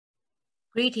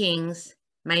Greetings,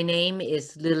 my name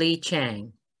is Lily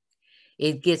Chang.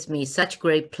 It gives me such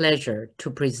great pleasure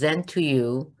to present to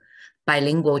you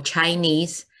bilingual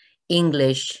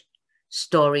Chinese-English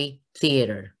story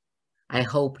theater. I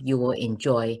hope you will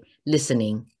enjoy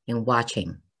listening and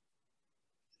watching.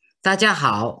 大家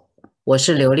好，我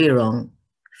是刘丽蓉，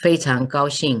非常高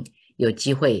兴有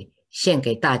机会献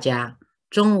给大家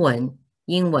中文、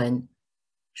英文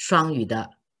双语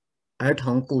的儿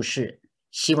童故事，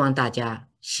希望大家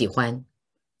喜欢。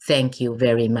Thank you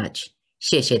very much，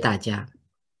 谢谢大家。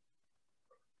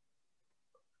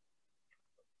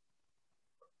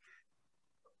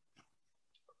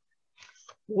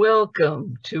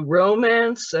Welcome to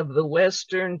Romance of the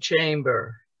Western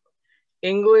Chamber,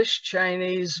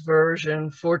 English-Chinese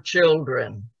version for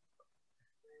children.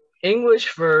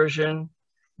 English version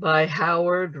by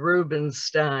Howard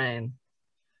Rubenstein.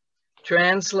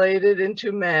 Translated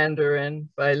into Mandarin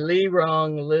by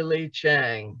Lirong Lily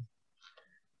Chang.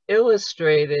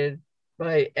 Illustrated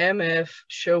by M.F.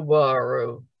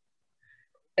 Shobaru.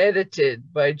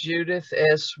 Edited by Judith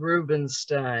S.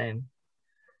 Rubenstein.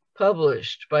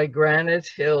 Published by Granite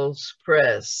Hills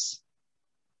Press.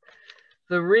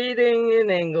 The reading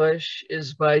in English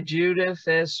is by Judith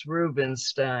S.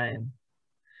 Rubenstein.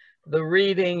 The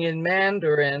reading in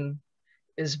Mandarin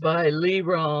is by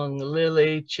Lirong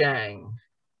Lily Chang.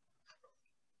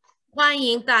 欢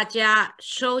迎大家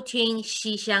收听《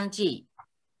西厢记》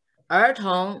儿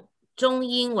童中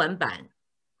英文版，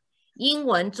英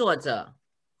文作者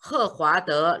赫华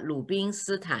德·鲁宾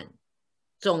斯坦，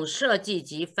总设计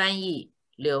及翻译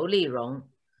刘丽蓉，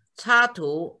插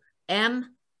图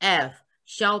M.F.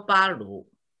 肖巴鲁，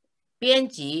编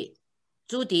辑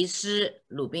朱迪斯·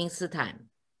鲁宾斯坦，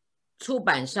出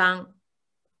版商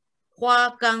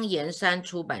花岗岩山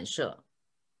出版社。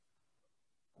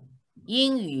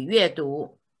英语阅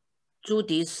读朱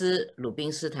迪斯·鲁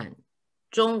宾斯坦，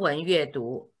中文阅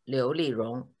读刘丽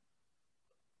蓉。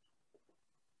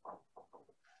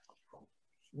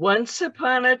Once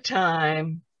upon a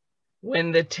time,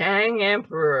 when the Tang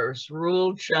emperors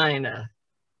ruled China,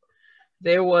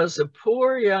 there was a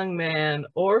poor young man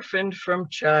orphaned from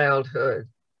childhood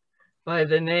by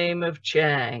the name of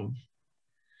Chang.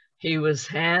 He was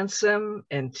handsome,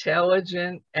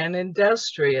 intelligent, and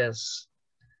industrious,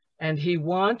 and he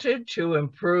wanted to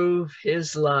improve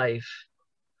his life.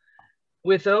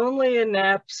 With only a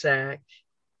knapsack,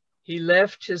 he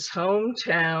left his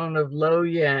hometown of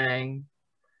Luoyang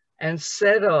and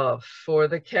set off for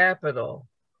the capital,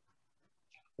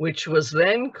 which was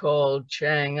then called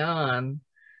Chang'an,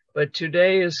 but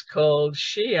today is called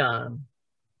Xi'an.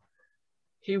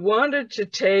 He wanted to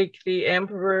take the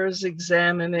emperor's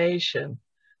examination,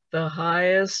 the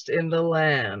highest in the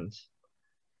land.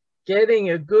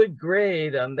 Getting a good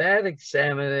grade on that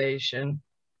examination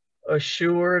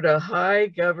assured a high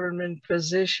government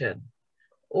position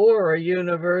or a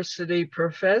university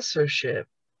professorship.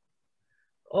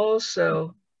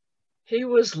 Also, he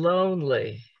was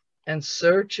lonely and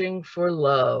searching for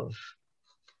love.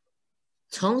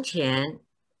 从前，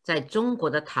在中国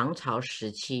的唐朝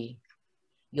时期，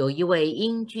有一位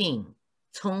英俊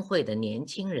聪慧的年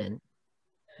轻人，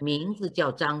名字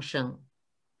叫张生。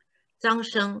张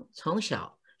生从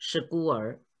小是孤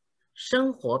儿，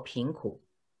生活贫苦。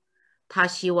他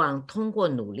希望通过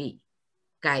努力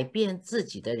改变自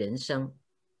己的人生。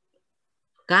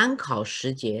赶考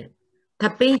时节，他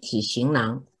背起行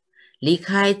囊，离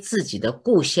开自己的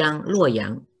故乡洛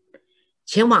阳，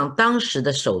前往当时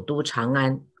的首都长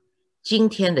安，今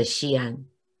天的西安，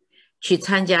去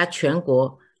参加全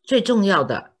国最重要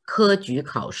的科举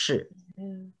考试。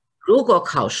如果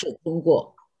考试通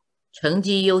过，成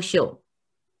绩优秀，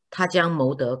他将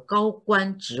谋得高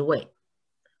官职位，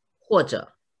或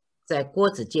者在国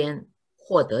子监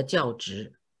获得教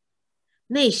职。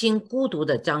内心孤独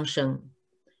的张生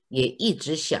也一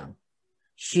直想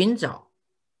寻找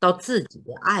到自己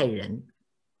的爱人。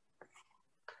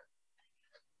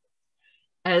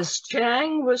As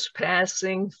Chang was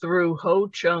passing through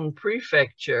Hocheng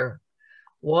Prefecture,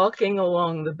 walking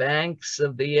along the banks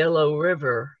of the Yellow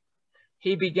River,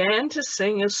 he began to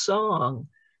sing a song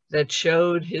that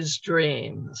showed his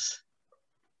dreams.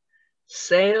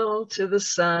 Sail to the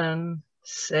sun,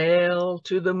 sail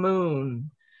to the moon,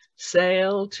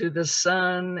 sail to the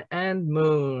sun and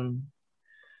moon.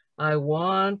 I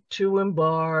want to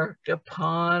embark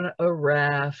upon a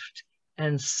raft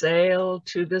and sail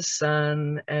to the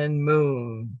sun and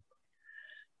moon.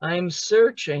 I'm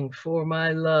searching for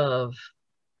my love.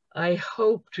 I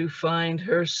hope to find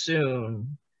her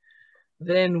soon.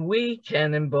 Then we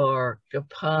can embark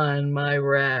upon my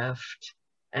raft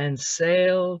and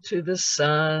sail to the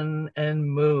sun and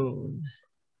moon.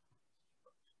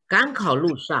 赶考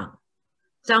路上，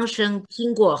张生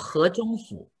经过河中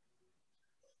府，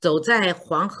走在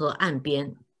黄河岸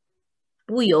边，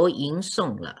不由吟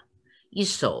诵了一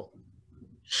首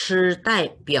诗，带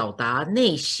表达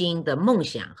内心的梦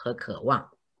想和渴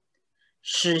望。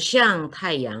驶向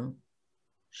太阳，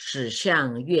驶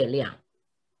向月亮，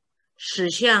驶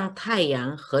向太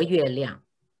阳和月亮。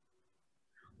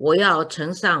我要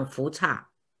乘上浮叉，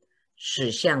驶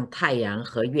向太阳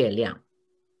和月亮。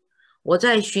我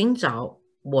在寻找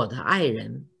我的爱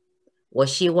人，我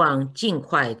希望尽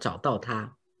快找到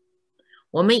他。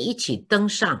我们一起登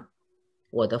上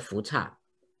我的浮叉，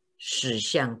驶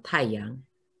向太阳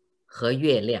和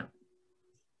月亮。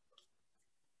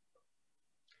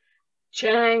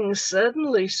Chang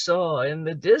suddenly saw in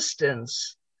the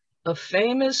distance a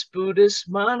famous Buddhist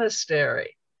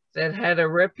monastery that had a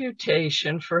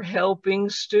reputation for helping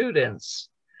students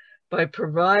by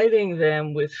providing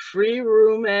them with free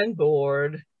room and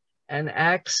board and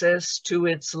access to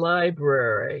its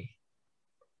library.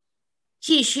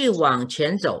 继续往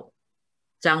前走，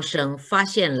张生发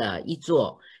现了一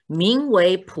座名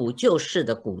为普救寺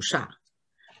的古刹。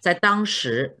在当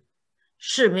时，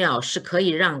寺庙是可以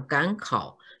让赶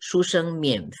考书生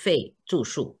免费住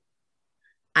宿、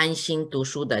安心读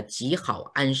书的极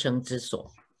好安身之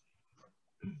所。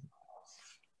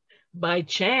By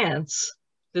chance,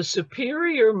 the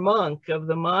superior monk of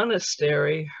the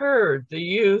monastery heard the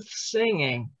youth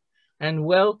singing and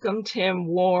welcomed him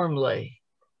warmly.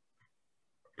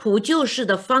 普救寺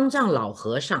的方丈老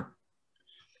和尚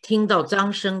听到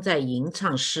张生在吟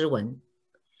唱诗文，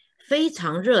非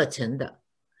常热忱的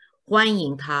欢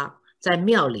迎他在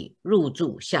庙里入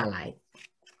住下来。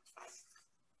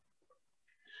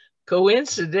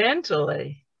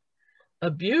Coincidentally, a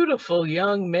beautiful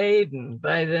young maiden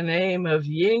by the name of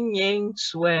Ying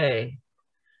Sui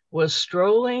was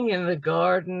strolling in the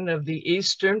garden of the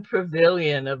eastern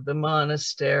pavilion of the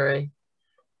monastery,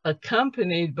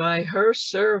 accompanied by her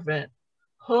servant,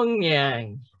 Hung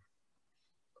Yang.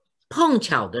 碰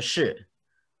巧的是，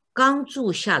刚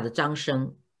住下的张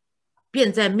生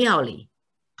便在庙里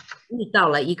遇到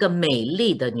了一个美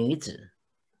丽的女子。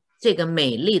这个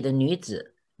美丽的女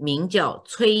子名叫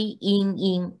崔莺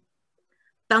莺。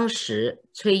当时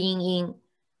崔莺莺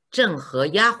正和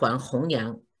丫鬟红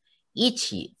娘一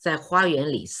起在花园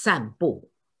里散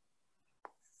步。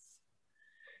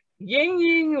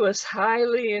Ying was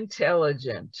highly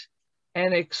intelligent,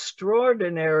 an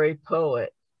extraordinary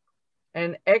poet,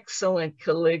 an excellent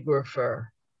calligrapher,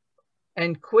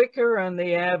 and quicker on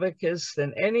the abacus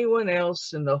than anyone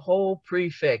else in the whole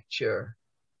prefecture.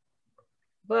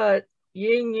 But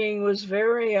Ying was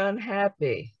very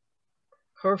unhappy.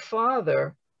 Her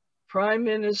father, Prime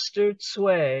Minister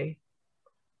Cui,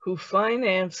 who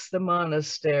financed the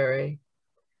monastery,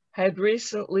 had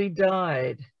recently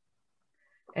died.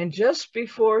 And just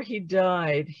before he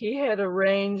died, he had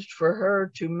arranged for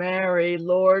her to marry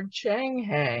Lord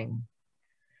Changhang,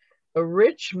 a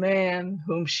rich man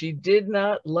whom she did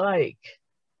not like,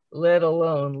 let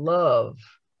alone love.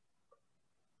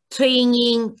 崔莺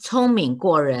莺聪明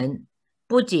过人，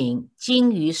不仅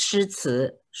精于诗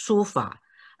词书法，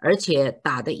而且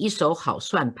打得一手好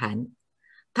算盘。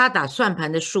她打算盘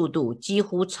的速度几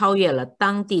乎超越了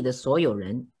当地的所有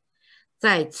人。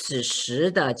在此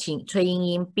时的崔莺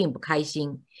莺并不开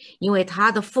心，因为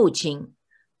她的父亲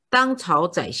当朝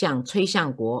宰相崔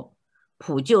相国，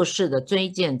普救寺的追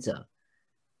荐者，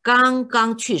刚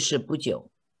刚去世不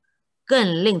久。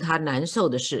更令她难受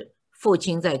的是，父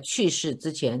亲在去世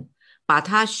之前把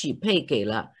她许配给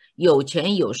了有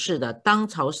钱有势的当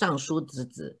朝尚书之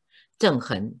子郑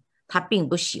恒。她并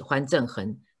不喜欢郑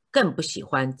恒，更不喜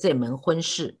欢这门婚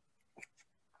事。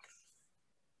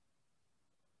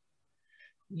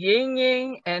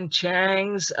Ying and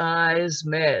Chang's eyes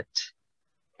met,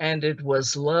 and it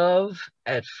was love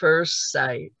at first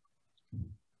sight.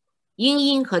 莺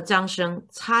莺和张生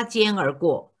擦肩而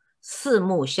过，四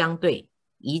目相对，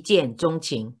一见钟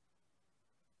情。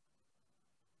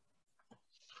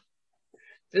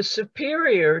The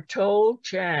superior told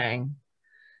Chang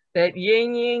that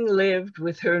Ying lived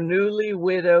with her newly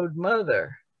widowed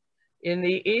mother in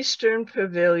the eastern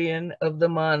pavilion of the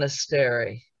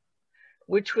monastery,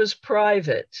 which was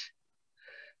private,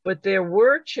 but there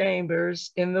were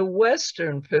chambers in the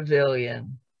western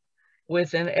pavilion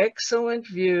with an excellent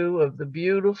view of the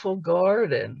beautiful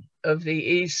garden of the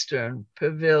eastern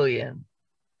pavilion.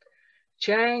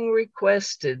 Chang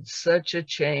requested such a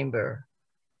chamber,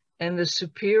 and the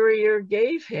superior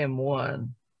gave him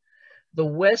one, the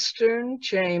western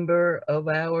chamber of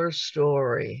our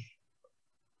story.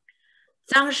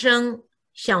 张生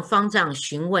向方丈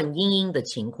询问莺莺的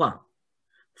情况，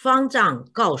方丈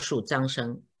告诉张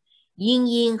生，英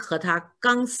英和他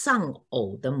刚丧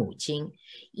偶的母亲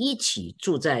一起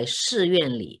住在寺院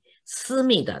里私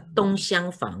密的东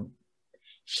厢房，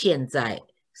现在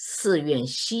寺院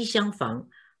西厢房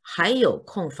还有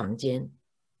空房间，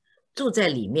住在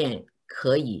里面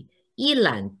可以一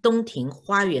览东庭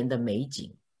花园的美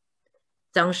景。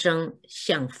张生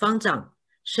向方丈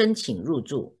申请入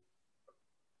住，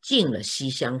进了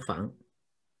西厢房。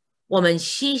我们《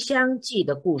西厢记》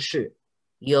的故事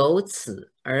由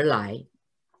此而来。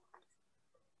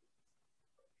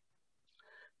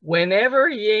Whenever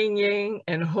Ying Ying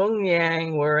and Hung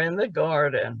Yang were in the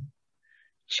garden,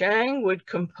 Chang would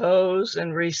compose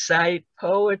and recite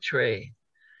poetry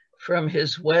from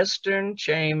his western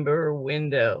chamber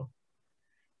window,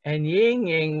 and Ying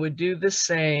Ying would do the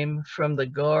same from the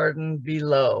garden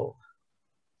below.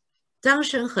 张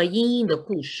生和英英的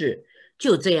故事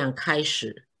就这样开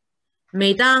始。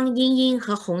每当英英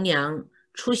和红娘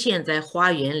出现在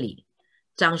花园里，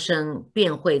张生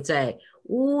便会在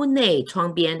屋内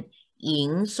窗边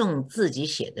吟诵自己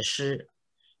写的诗。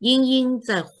英英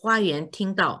在花园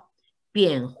听到，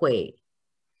便会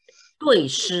对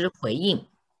诗回应。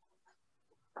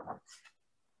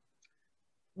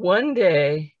One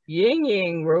day, Ying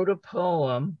Ying wrote a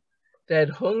poem that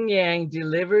Hung Yang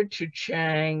delivered to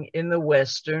Chang in the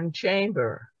western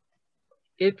chamber.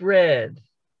 It read,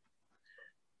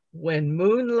 "When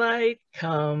moonlight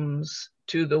comes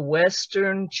to the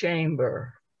western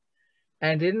chamber,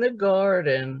 and in the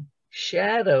garden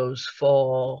shadows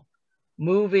fall,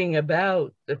 moving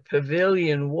about the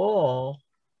pavilion wall,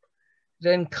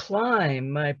 then climb,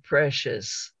 my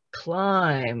precious,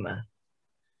 climb."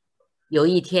 有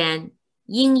一天，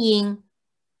英英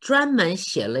专门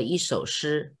写了一首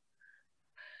诗，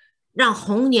让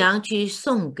红娘去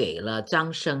送给了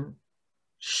张生。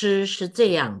诗是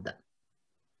这样的：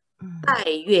拜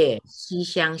月西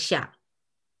厢下，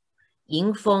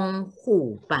迎风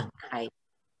户半开，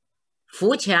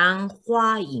扶墙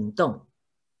花影动，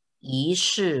疑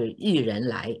是玉人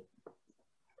来。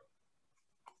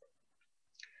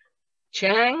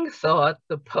Chang thought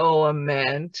the poem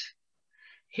meant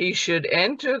he should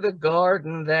enter the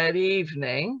garden that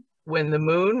evening when the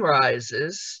moon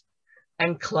rises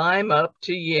and climb up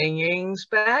to Ying Ying's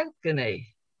balcony.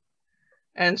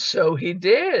 And so he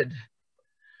did.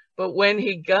 But when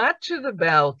he got to the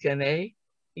balcony,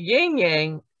 Ying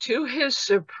Ying, to his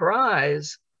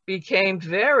surprise, became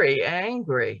very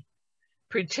angry,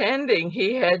 pretending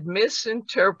he had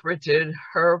misinterpreted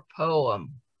her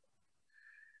poem.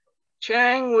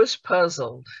 Chang was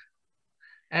puzzled,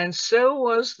 and so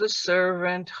was the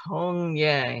servant Hung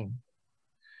Yang,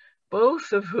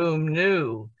 both of whom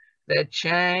knew that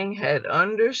Chang had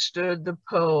understood the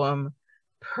poem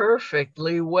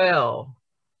perfectly well.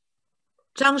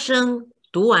 张生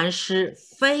读完诗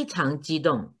非常激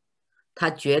动，他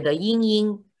觉得英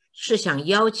英是想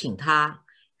邀请他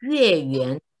月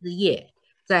圆之夜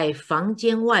在房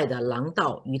间外的廊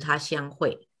道与他相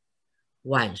会。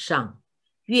晚上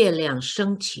月亮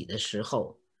升起的时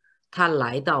候，他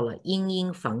来到了英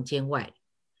英房间外。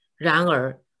然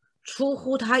而出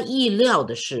乎他意料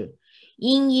的是，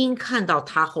英英看到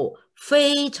他后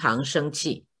非常生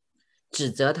气，指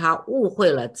责他误会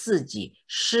了自己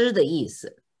诗的意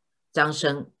思。张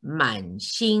生满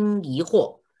心疑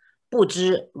惑，不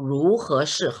知如何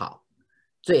是好，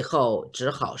最后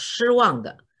只好失望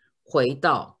地回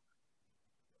到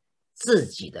自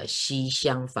己的西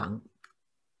厢房。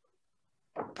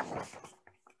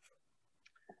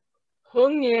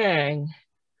Hung Yang,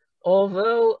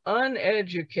 although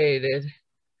uneducated,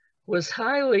 was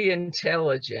highly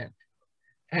intelligent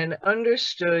and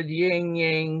understood Ying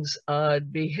Ying's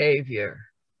odd behavior.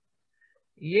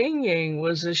 Ying Ying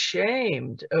was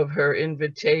ashamed of her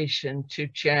invitation to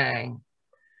Chang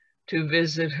to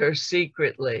visit her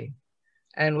secretly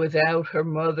and without her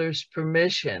mother's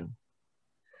permission,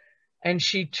 and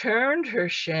she turned her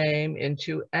shame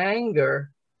into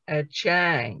anger at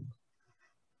Chang.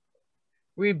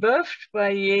 Rebuffed by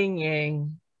Ying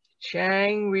Ying,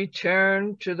 Chang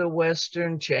returned to the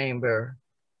western chamber,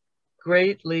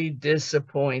 greatly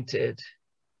disappointed.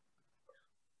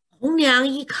 红娘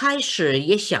一开始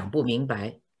也想不明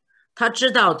白，她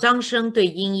知道张生对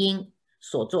英英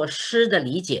所作诗的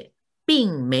理解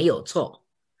并没有错，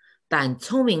但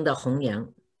聪明的红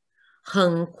娘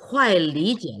很快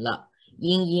理解了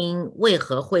英英为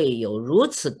何会有如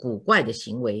此古怪的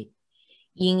行为。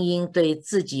英英对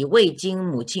自己未经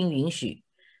母亲允许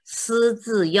私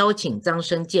自邀请张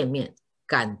生见面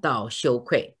感到羞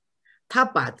愧，她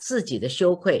把自己的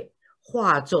羞愧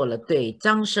化作了对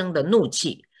张生的怒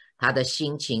气，她的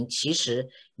心情其实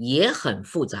也很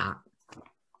复杂。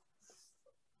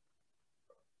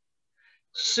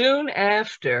Soon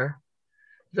after,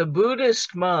 the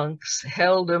Buddhist monks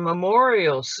held a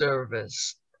memorial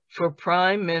service for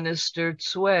Prime Minister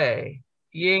Cui,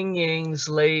 Ying Ying's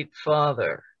late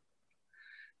father.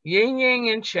 Ying Ying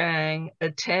and Chang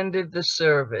attended the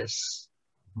service,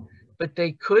 but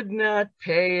they could not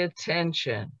pay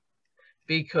attention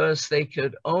because they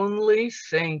could only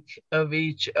think of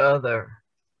each other.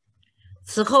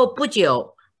 此后不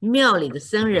久，庙里的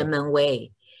僧人们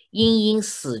为因因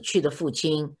死去的父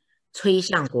亲崔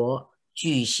相国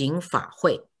举行法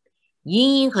会，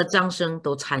因因和张生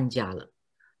都参加了。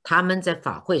他们在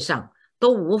法会上都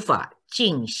无法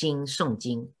静心诵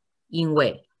经，因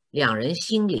为两人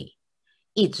心里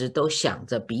一直都想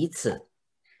着彼此。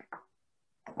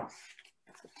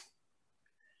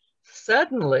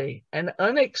Suddenly and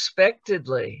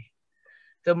unexpectedly,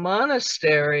 the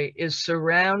monastery is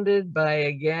surrounded by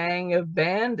a gang of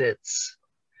bandits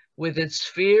with its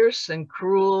fierce and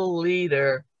cruel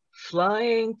leader,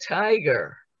 Flying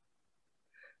Tiger.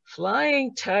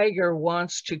 Flying Tiger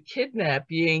wants to kidnap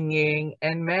Ying Ying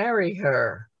and marry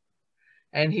her,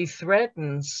 and he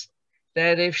threatens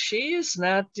that if she is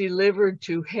not delivered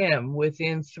to him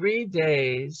within 3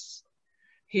 days,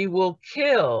 he will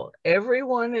kill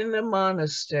everyone in the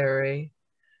monastery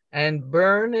and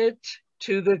burn it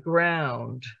to the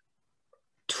ground.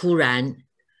 突然，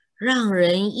让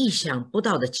人意想不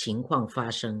到的情况发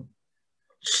生，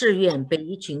寺院被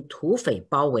一群土匪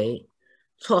包围，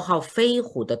绰号飞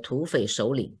虎的土匪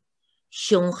首领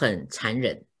凶狠残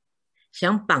忍，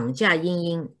想绑架英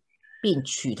英并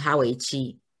娶她为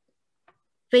妻。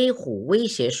飞虎威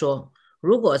胁说，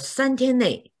如果3天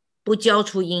内不交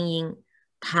出英英，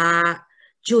他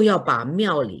就要把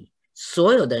庙里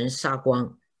所有的人杀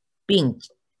光，并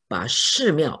把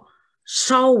寺庙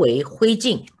烧为灰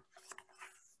烬。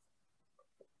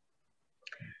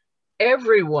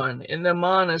Everyone in the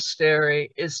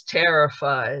monastery is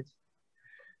terrified.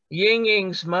 Ying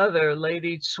Ying's mother,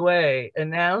 Lady Cui,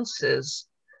 announces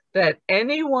that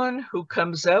anyone who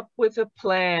comes up with a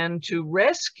plan to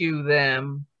rescue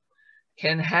them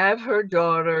can have her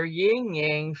daughter Ying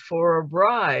Ying for a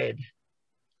bride.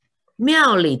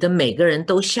 庙里的每个人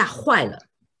都吓坏了，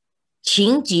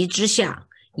情急之下，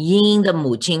英英的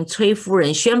母亲崔夫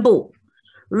人宣布，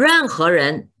任何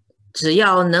人只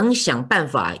要能想办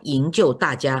法营救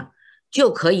大家，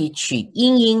就可以娶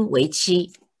英英为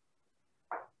妻。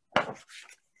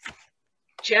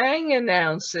Chang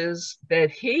announces that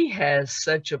he has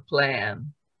such a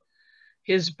plan.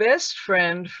 His best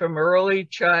friend from early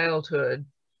childhood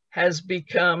has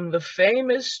become the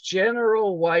famous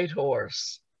General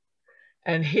Whitehorse,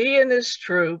 and he and his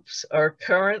troops are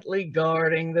currently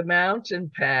guarding the mountain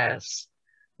pass,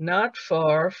 not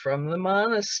far from the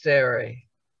monastery.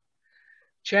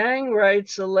 Chang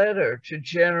writes a letter to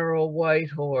General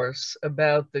Whitehorse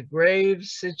about the grave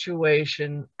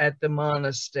situation at the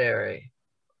monastery.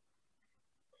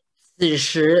 此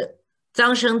时，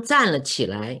张生站了起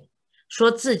来，说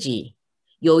自己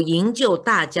有营救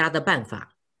大家的办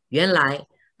法。原来，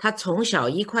他从小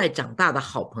一块长大的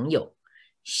好朋友，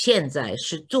现在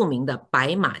是著名的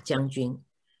白马将军。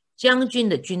将军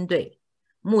的军队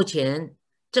目前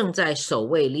正在守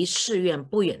卫离寺院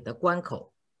不远的关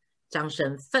口。张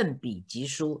生奋笔疾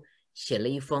书，写了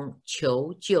一封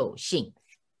求救信。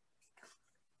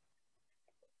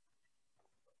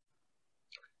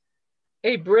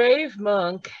A brave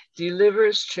monk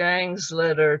delivers Chang's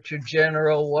letter to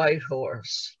General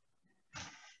Whitehorse.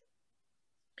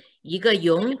 一个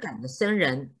勇敢的僧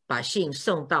人把信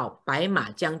送到白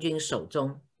马将军手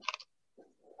中。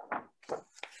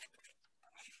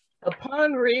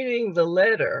Upon reading the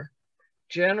letter,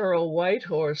 General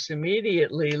Whitehorse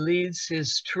immediately leads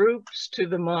his troops to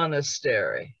the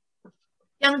monastery.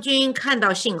 将军看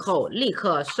到信后，立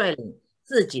刻率领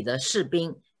自己的士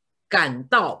兵赶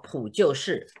到普救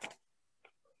寺。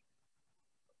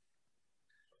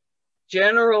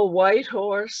General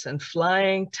Whitehorse and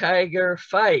Flying Tiger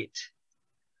fight.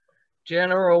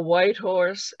 General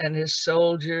Whitehorse and his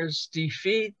soldiers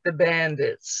defeat the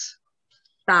bandits.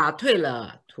 打退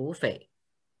了土匪，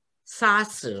杀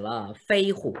死了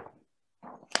飞虎。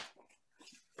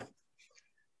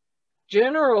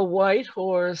General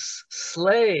Whitehorse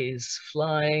slays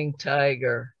Flying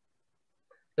Tiger.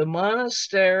 The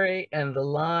monastery and the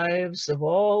lives of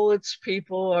all its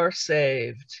people are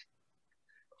saved.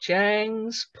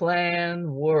 Chang's plan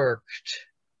worked.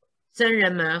 僧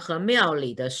人们和庙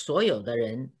里的所有的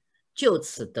人就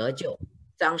此得救。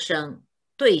张生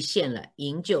兑现了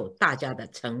营救大家的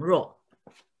承诺。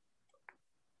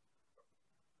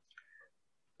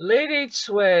Lady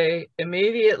Cui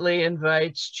immediately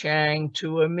invites Chang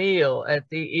to a meal at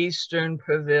the Eastern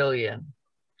Pavilion.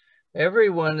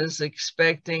 Everyone is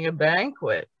expecting a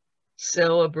banquet,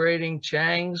 celebrating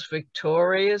Chang's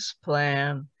victorious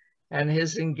plan and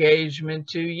his engagement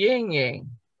to Ying-ying.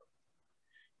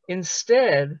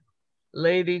 Instead,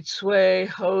 Lady Cui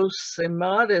hosts a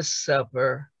modest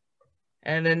supper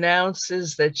and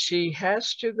announces that she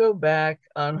has to go back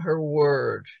on her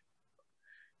word.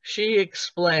 She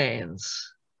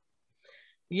explains,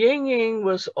 Ying-ying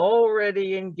was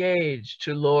already engaged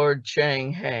to Lord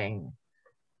Chang-heng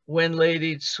when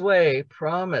Lady Cui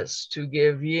promised to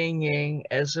give Ying-ying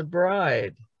as a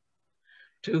bride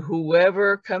to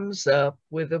whoever comes up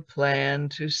with a plan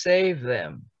to save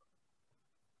them.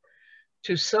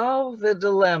 To solve the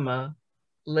dilemma,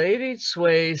 Lady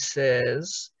Cui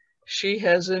says she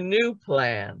has a new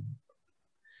plan.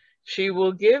 She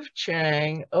will give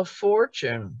Chang a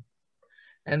fortune,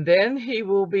 and then he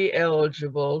will be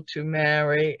eligible to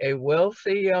marry a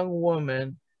wealthy young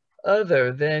woman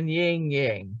other than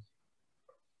Ying-ying.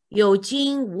 有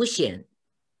惊无险，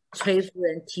崔夫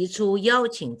人提出邀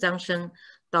请张生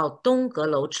到东阁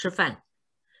楼吃饭，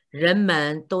人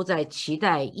们都在期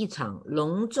待一场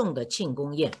隆重的庆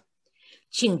功宴，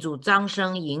庆祝张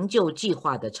生营救计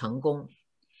划的成功，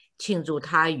庆祝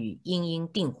他与英英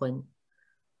订婚。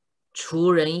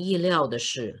出人意料的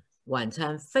是，晚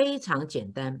餐非常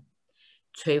简单。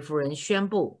崔夫人宣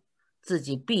布自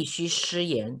己必须失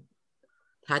言。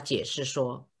她解释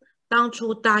说，当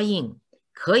初答应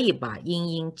可以把英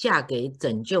英嫁给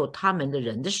拯救他们的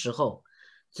人的时候，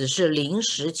只是临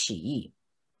时起意。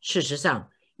事实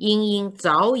上，英英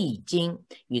早已经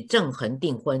与郑恒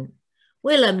订婚。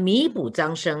为了弥补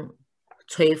张生，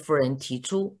崔夫人提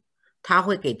出，她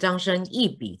会给张生一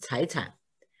笔财产，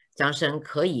张生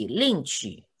可以另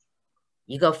娶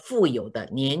一个富有的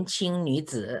年轻女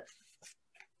子。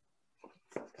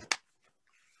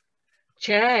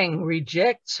Chang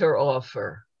rejects her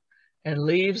offer and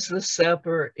leaves the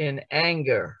supper in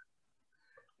anger.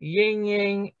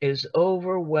 Ying-ying is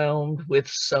overwhelmed with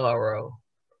sorrow.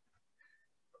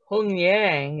 Hung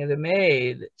Yang, the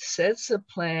maid, sets a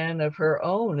plan of her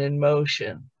own in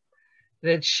motion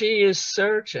that she is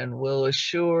certain will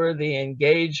assure the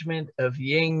engagement of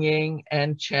Ying-ying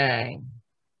and Chang.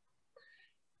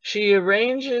 She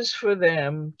arranges for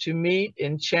them to meet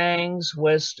in Chang's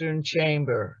western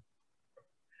chamber.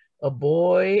 A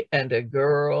boy and a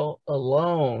girl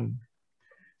alone,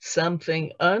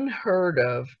 something unheard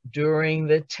of during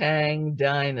the Tang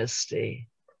dynasty.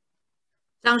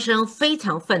 张生非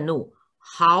常愤怒，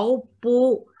毫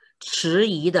不迟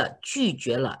疑地拒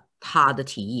绝了他的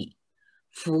提议，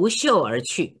拂袖而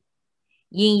去。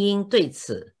英英对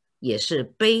此也是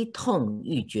悲痛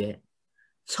欲绝。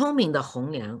聪明的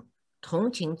红娘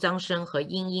同情张生和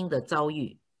英英的遭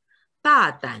遇，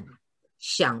大胆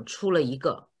想出了一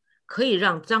个可以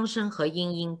让张生和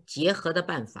英英结合的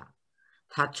办法。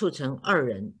他促成二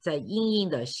人在英英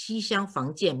的西厢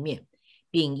房见面，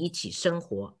并一起生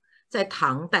活。在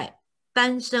唐代，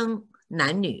单身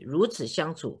男女如此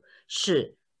相处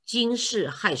是惊世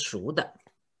骇俗的。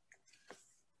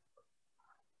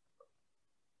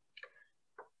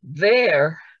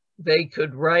There, they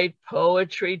could write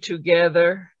poetry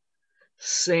together,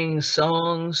 sing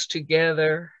songs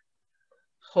together,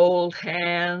 hold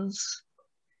hands,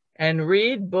 and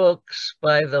read books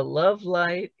by the love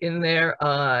light in their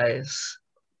eyes.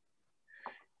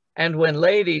 And when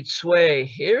Lady Cui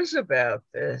hears about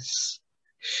this,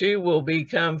 she will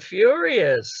become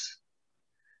furious.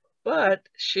 But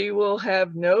she will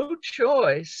have no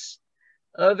choice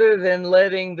other than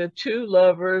letting the two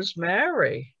lovers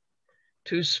marry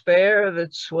to spare the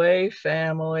Cui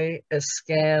family a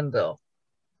scandal.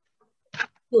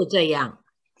 就这样，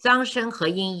张生和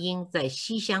英英在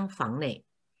西厢房内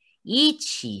一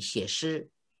起写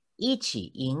诗，一起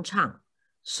吟唱，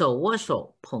手握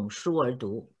手捧书而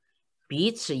读，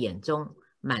彼此眼中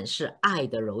满是爱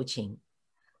的柔情。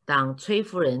当崔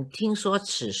夫人听说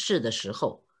此事的时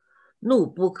候，怒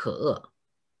不可遏，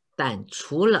但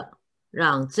除了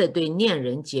让这对恋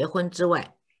人结婚之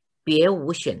外，别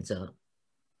无选择，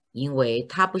因为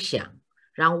她不想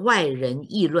让外人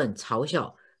议论嘲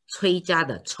笑崔家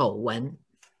的丑闻。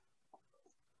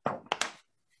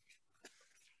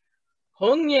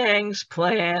Hung Yang's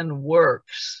plan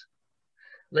works.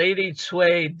 Lady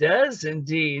Cui does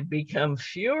indeed become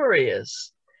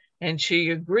furious, and she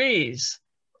agrees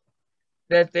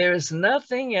that there is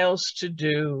nothing else to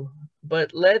do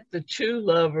but let the two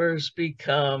lovers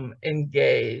become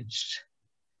engaged.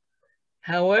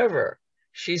 However,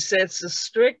 she sets a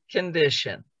strict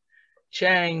condition.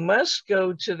 Chang must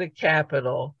go to the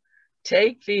capital,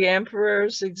 take the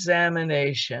emperor's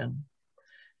examination,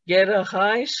 get a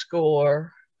high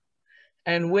score,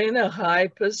 and win a high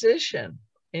position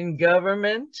in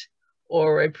government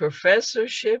or a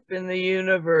professorship in the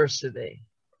university.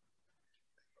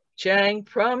 Chang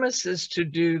promises to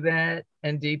do that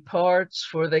and departs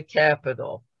for the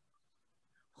capital.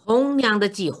 红娘的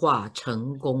计划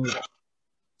成功了，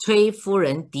崔夫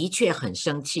人的确很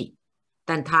生气，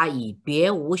但她已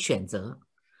别无选择，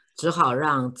只好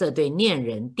让这对恋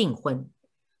人订婚。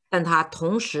但她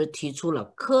同时提出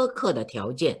了苛刻的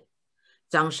条件，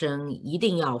张生一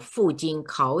定要赴京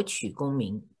考取功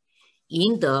名，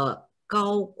赢得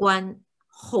高官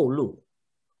厚禄。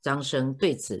张生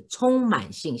对此充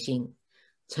满信心，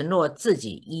承诺自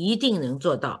己一定能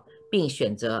做到，并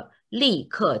选择立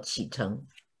刻启程。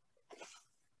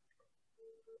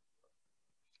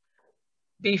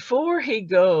Before he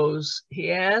goes,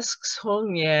 he asks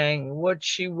Hongyang what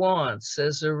she wants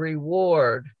as a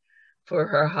reward for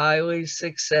her highly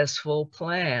successful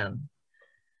plan.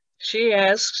 She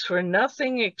asks for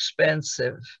nothing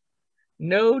expensive,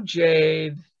 no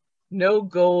jade, no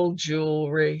gold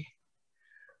jewelry,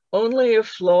 only a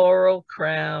floral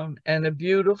crown and a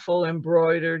beautiful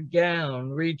embroidered gown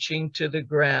reaching to the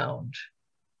ground.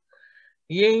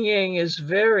 Ying Ying is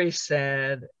very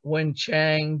sad when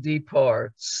Chang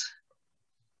departs.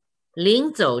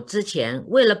 临走之前，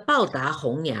为了报答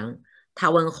红娘，他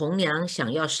问红娘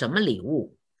想要什么礼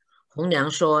物。红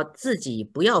娘说自己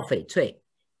不要翡翠，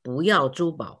不要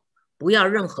珠宝，不要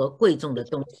任何贵重的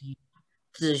东西，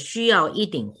只需要一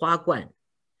顶花冠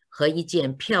和一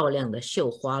件漂亮的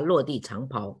绣花落地长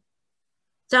袍。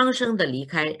张生的离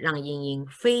开让莺莺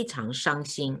非常伤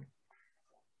心。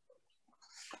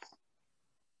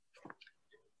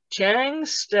Chang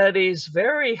studies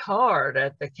very hard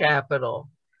at the capital,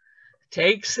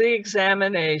 takes the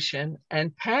examination,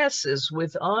 and passes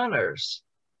with honors,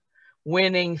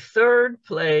 winning third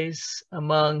place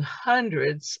among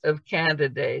hundreds of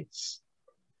candidates.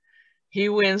 He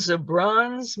wins a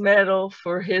bronze medal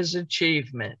for his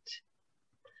achievement.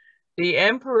 The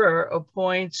emperor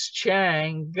appoints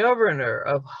Chang governor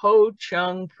of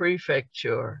Ho-Chung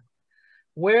Prefecture,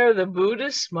 where the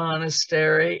Buddhist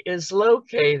monastery is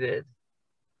located.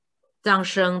 张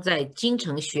生在京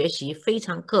城学习非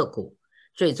常刻苦，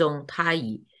最终他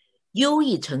以优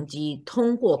异成绩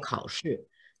通过考试，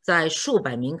在数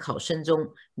百名考生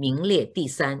中名列第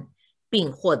3，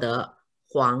并获得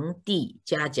皇帝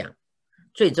嘉奖。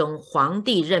最终，皇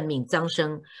帝任命张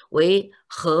生为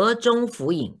河中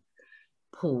府尹，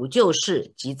普救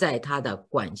市即在他的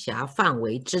管辖范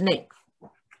围之内。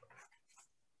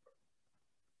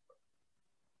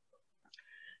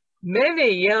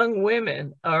Many young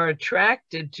women are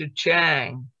attracted to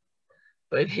Chang,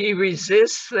 but he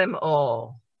resists them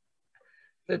all.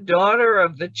 The daughter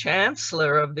of the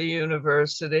chancellor of the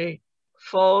university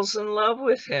falls in love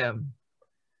with him,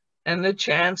 and the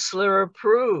chancellor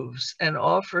approves and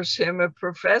offers him a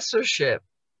professorship.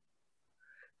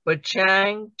 But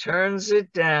Chang turns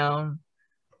it down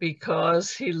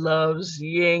because he loves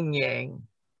Ying Ying.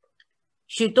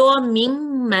 许多名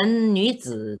门女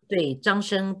子对张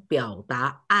生表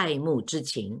达爱慕之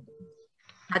情，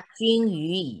他均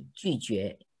予以拒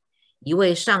绝。一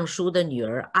位尚书的女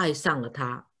儿爱上了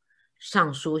他，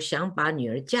尚书想把女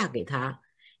儿嫁给他，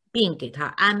并给他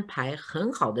安排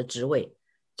很好的职位，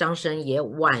张生也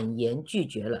婉言拒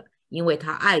绝了，因为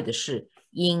他爱的是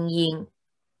莺莺。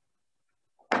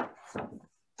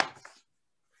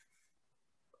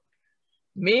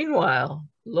Meanwhile,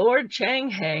 Lord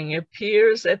Changhang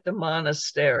appears at the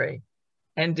monastery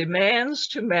and demands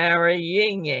to marry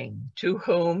Ying Ying, to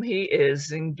whom he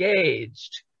is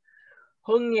engaged.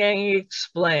 Hongyang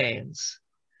explains,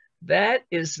 that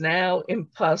is now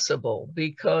impossible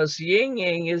because Ying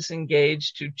Ying is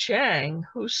engaged to Chang,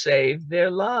 who saved their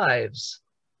lives.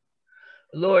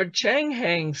 Lord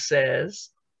Changhang says,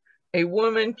 a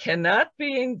woman cannot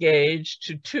be engaged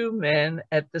to 2 men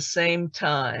at the same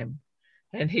time,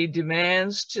 and he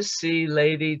demands to see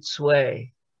Lady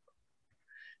Cui.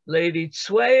 Lady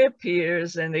Cui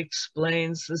appears and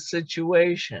explains the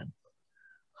situation,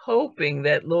 hoping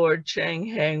that Lord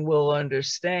Changhang will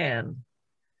understand,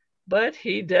 but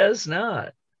he does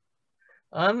not.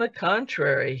 On the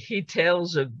contrary, he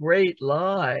tells a great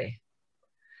lie.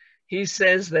 He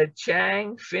says that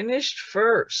Chang finished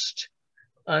first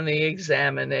on the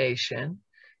examination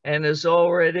and is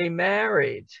already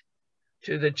married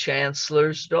to the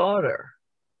chancellor's daughter.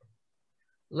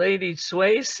 Lady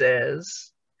Cui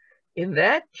says, in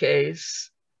that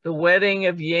case, the wedding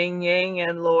of Ying Ying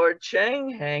and Lord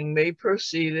Changhang may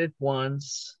proceed at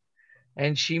once,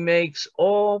 and she makes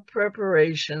all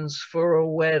preparations for a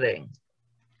wedding.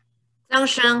 张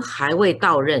生还未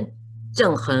到任，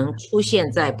郑恒出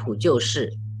现在普救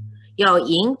市，要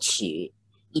迎娶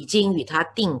已经与他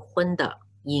订婚的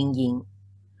英英。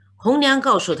红娘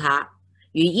告诉他，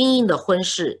与英英的婚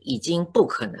事已经不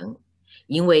可能，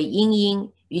因为英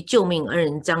英与救命恩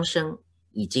人张生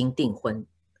已经订婚。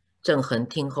郑恒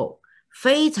听后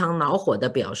非常恼火地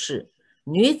表示，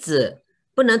女子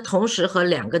不能同时和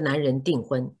2个男人订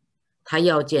婚，他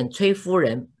要见崔夫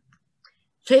人。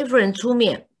崔夫人出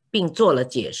面并做了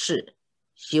解释，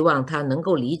希望他能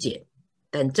够理解，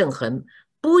但郑恒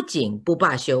不仅不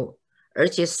罢休，而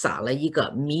且撒了一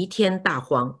个弥天大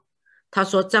谎。他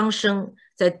说张生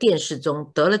在殿试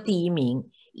中得了第1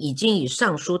名，已经与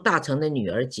尚书大臣的女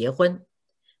儿结婚。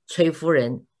崔夫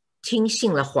人听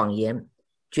信了谎言，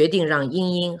决定让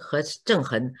英英和郑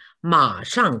恒马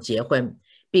上结婚，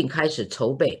并开始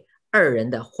筹备2人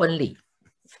的婚礼。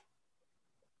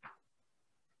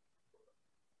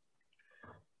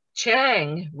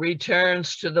Chang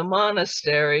returns to the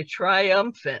monastery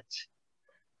triumphant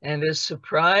and is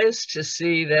surprised to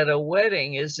see that a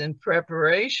wedding is in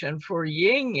preparation for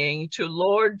Ying Ying to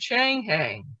Lord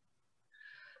Changhang.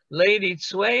 Lady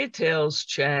Cui tells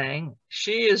Chang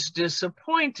she is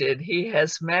disappointed he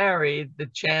has married the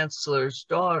chancellor's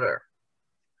daughter.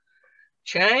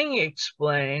 Chang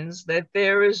explains that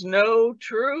there is no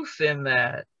truth in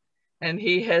that, and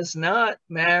he has not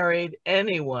married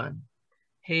anyone.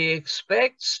 He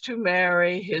expects to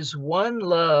marry his one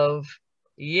love,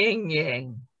 Ying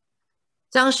Ying.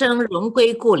 张生荣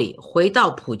归故里，回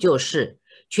到普救寺，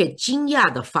却惊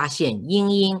讶地发现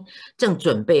英英正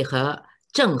准备和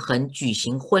郑恒举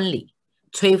行婚礼。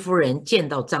崔夫人见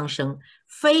到张生，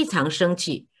非常生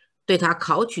气，对他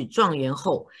考取状元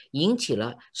后引起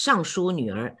了尚书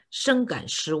女儿，深感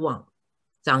失望。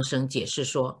张生解释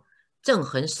说，郑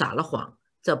恒撒了谎，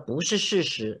这不是事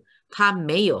实，他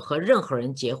没有和任何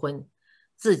人结婚，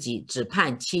自己只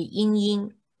盼妻英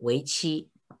英为妻。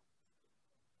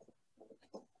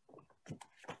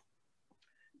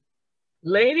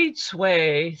Lady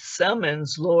Cui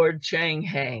summons Lord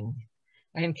Changhang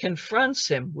and confronts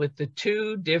him with the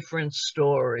 2 different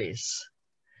stories.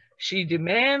 She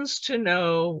demands to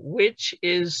know which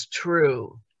is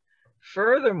true.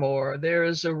 Furthermore, there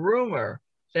is a rumor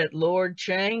that Lord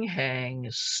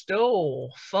Changhang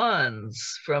stole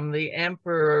funds from the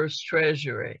emperor's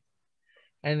treasury,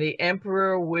 and the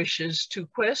emperor wishes to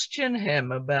question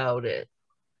him about it.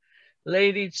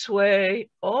 Lady Cui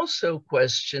also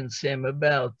questions him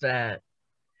about that,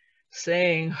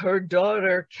 saying her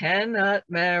daughter cannot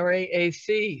marry a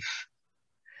thief.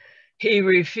 He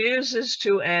refuses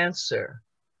to answer,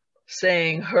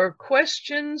 saying her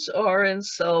questions are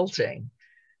insulting,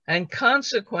 and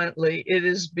consequently it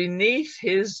is beneath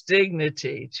his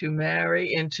dignity to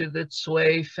marry into the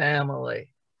Cui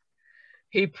family.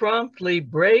 He promptly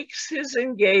breaks his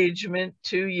engagement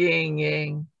to Ying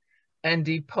Ying and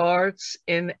departs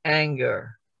in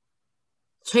anger.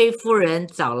 崔夫人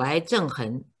找来郑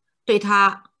恒，对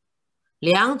他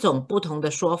2种不同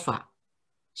的说法，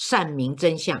阐明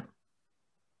真相。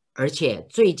而且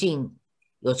最近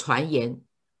有传言，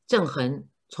郑恒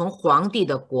从皇帝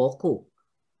的国库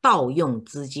盗用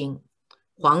资金，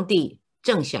皇帝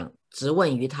正想质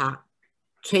问于他。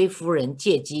崔夫人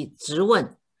借机质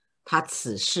问他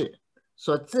此事，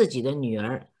说自己的女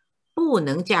儿不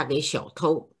能嫁给小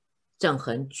偷。郑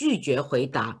恒拒绝回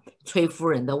答崔夫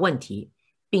人的问题，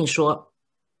并说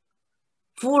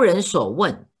夫人所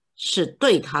问是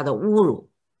对他的侮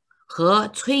辱，和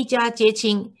崔家结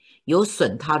亲有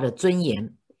损他的尊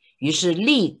严，于是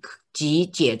立即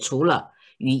解除了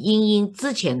与英英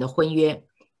之前的婚约，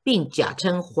并假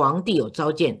称皇帝有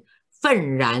召见，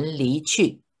愤然离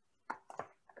去。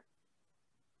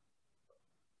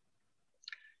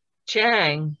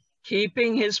Chang,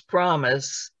 keeping his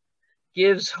promise,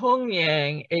 gives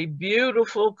Hongyang a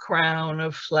beautiful crown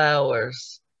of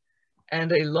flowers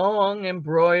and a long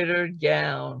embroidered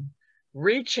gown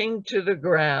reaching to the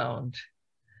ground,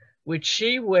 which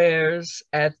she wears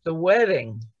at the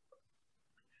wedding.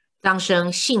 张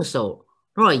生信守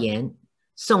诺言，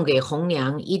送给红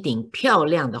娘一顶漂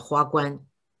亮的花冠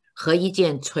和一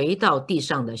件垂到地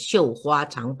上的绣花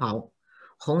长袍。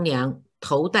红娘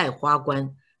头戴花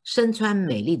冠，身穿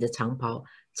美丽的长袍，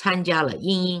参加了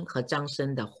英英和张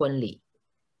生的婚礼。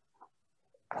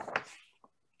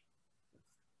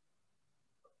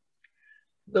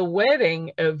The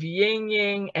wedding of Ying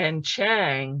Ying and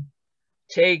Chang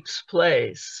takes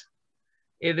place.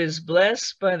 It is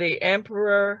blessed by the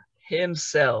emperor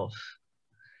himself.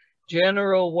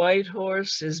 General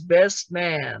Whitehorse is best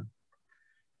man,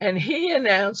 and he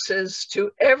announces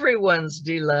to everyone's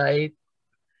delight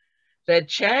that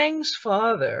Chang's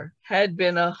father had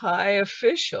been a high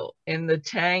official in the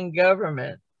Tang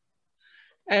government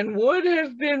and would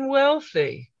have been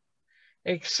wealthy,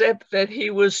 except that he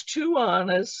was too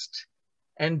honest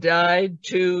and died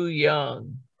too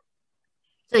young.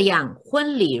 这样，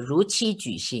婚礼如期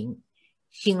举行，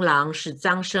新郎是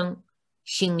张生，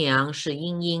新娘是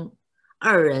英英，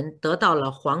二人得到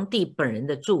了皇帝本人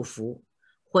的祝福。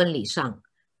婚礼上，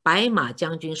白马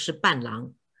将军是伴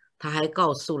郎，他还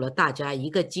告诉了大家一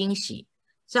个惊喜：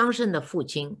张生的父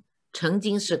亲曾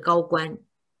经是高官，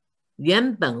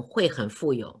原本会很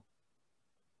富有，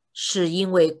是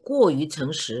因为过于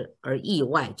诚实而意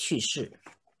外去世。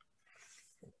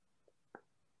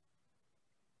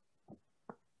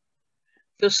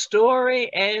The story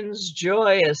ends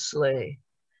joyously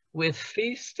with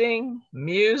feasting,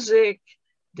 music,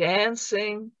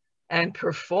 dancing, and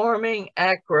performing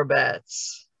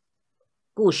acrobats.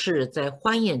 故事在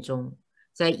欢宴中，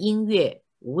在音乐、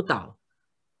舞蹈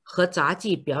和杂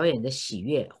技表演的喜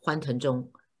悦欢腾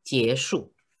中结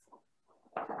束。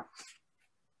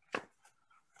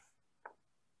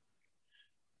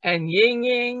And Ying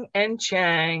Ying and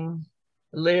Chang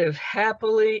live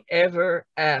happily ever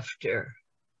after.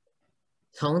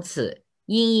 从此，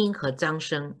英英和张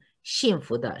生幸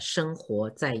福的生活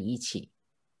在一起。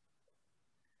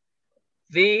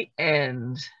The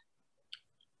end.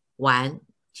 完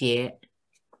结。